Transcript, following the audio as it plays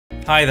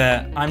Hi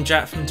there, I'm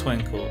Jack from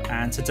Twinkl,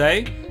 and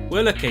today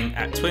we're looking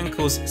at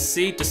Twinkl's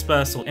seed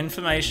dispersal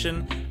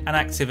information and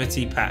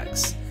activity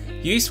packs,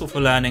 useful for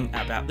learning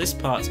about this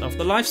part of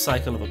the life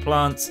cycle of a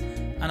plant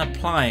and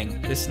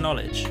applying this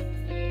knowledge.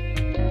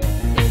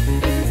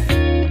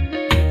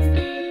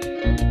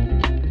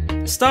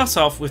 Start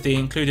off with the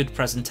included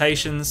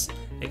presentations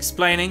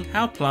explaining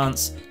how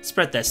plants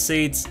spread their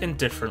seeds in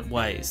different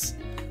ways.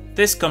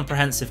 This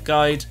comprehensive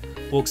guide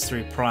walks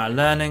through prior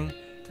learning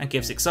and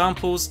gives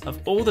examples of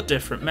all the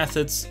different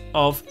methods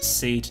of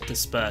seed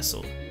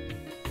dispersal.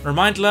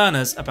 Remind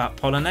learners about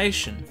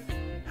pollination,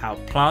 how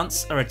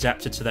plants are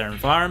adapted to their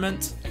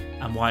environment,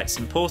 and why it's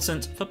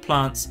important for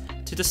plants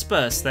to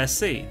disperse their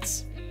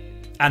seeds.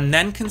 And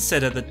then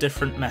consider the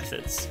different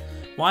methods.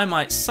 Why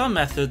might some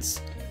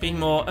methods be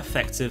more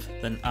effective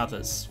than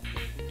others?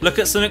 Look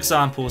at some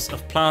examples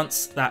of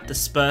plants that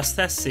disperse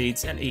their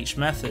seeds in each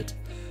method,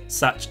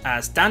 such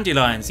as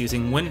dandelions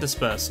using wind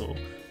dispersal,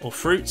 or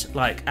fruit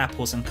like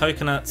apples and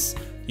coconuts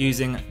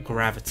using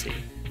gravity.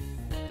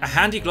 A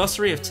handy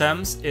glossary of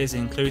terms is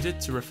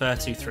included to refer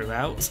to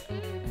throughout.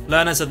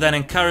 Learners are then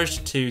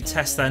encouraged to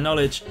test their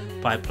knowledge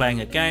by playing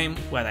a game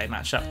where they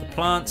match up the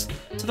plant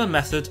to the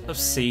method of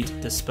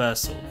seed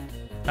dispersal,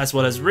 as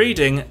well as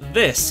reading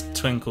this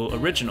Twinkl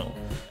original,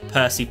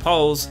 Percy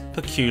Pohl's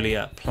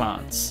Peculiar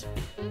Plants.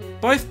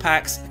 Both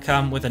packs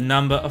come with a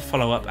number of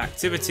follow-up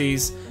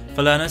activities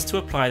for learners to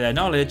apply their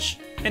knowledge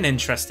in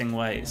interesting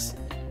ways.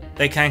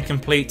 They can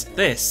complete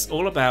this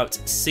All About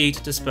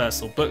Seed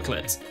Dispersal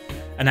booklet,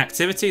 an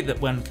activity that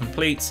when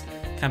complete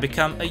can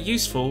become a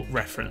useful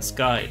reference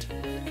guide.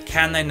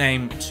 Can they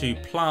name 2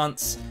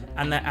 plants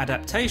and their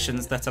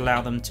adaptations that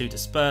allow them to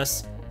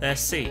disperse their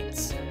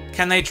seeds?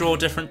 Can they draw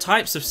different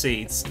types of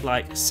seeds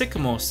like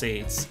sycamore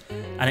seeds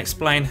and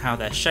explain how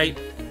their shape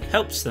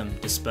helps them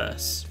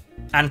disperse?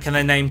 And can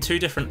they name 2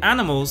 different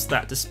animals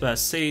that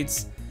disperse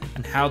seeds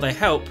and how they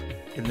help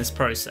in this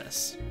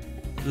process?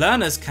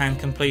 Learners can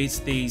complete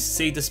these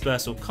seed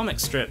dispersal comic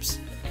strips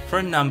for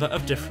a number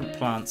of different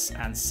plants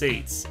and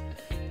seeds.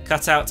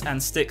 Cut out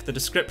and stick the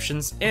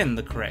descriptions in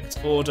the correct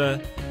order,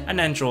 and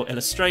then draw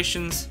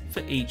illustrations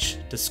for each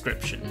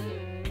description.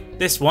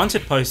 This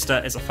wanted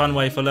poster is a fun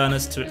way for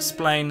learners to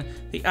explain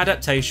the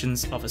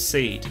adaptations of a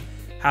seed.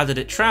 How did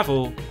it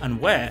travel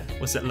and where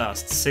was it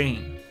last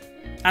seen?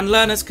 And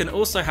learners can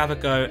also have a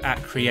go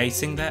at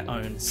creating their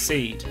own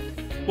seed.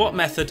 What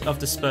method of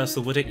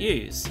dispersal would it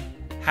use?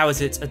 How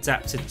is it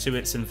adapted to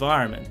its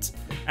environment?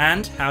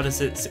 And how does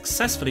it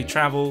successfully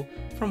travel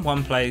from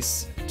one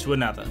place to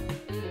another?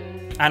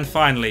 And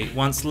finally,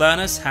 once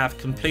learners have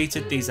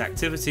completed these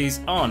activities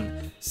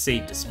on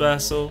seed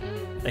dispersal,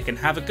 they can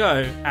have a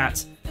go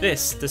at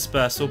this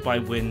dispersal by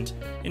wind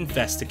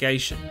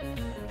investigation.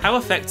 How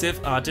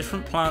effective are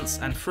different plants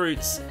and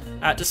fruits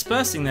at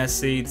dispersing their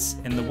seeds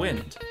in the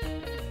wind?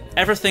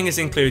 Everything is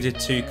included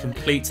to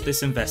complete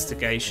this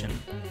investigation.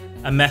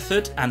 A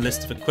method and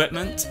list of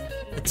equipment,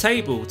 a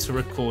table to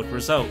record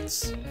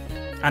results,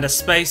 and a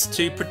space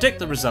to predict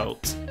the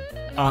result,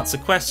 answer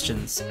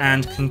questions,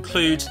 and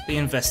conclude the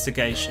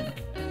investigation.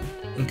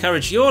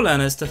 Encourage your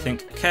learners to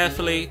think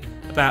carefully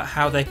about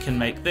how they can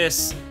make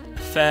this a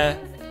fair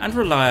and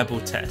reliable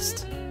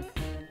test.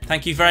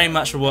 Thank you very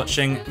much for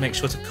watching. Make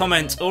sure to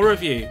comment or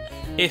review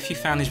if you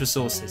found these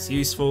resources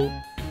useful,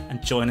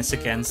 and join us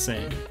again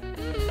soon.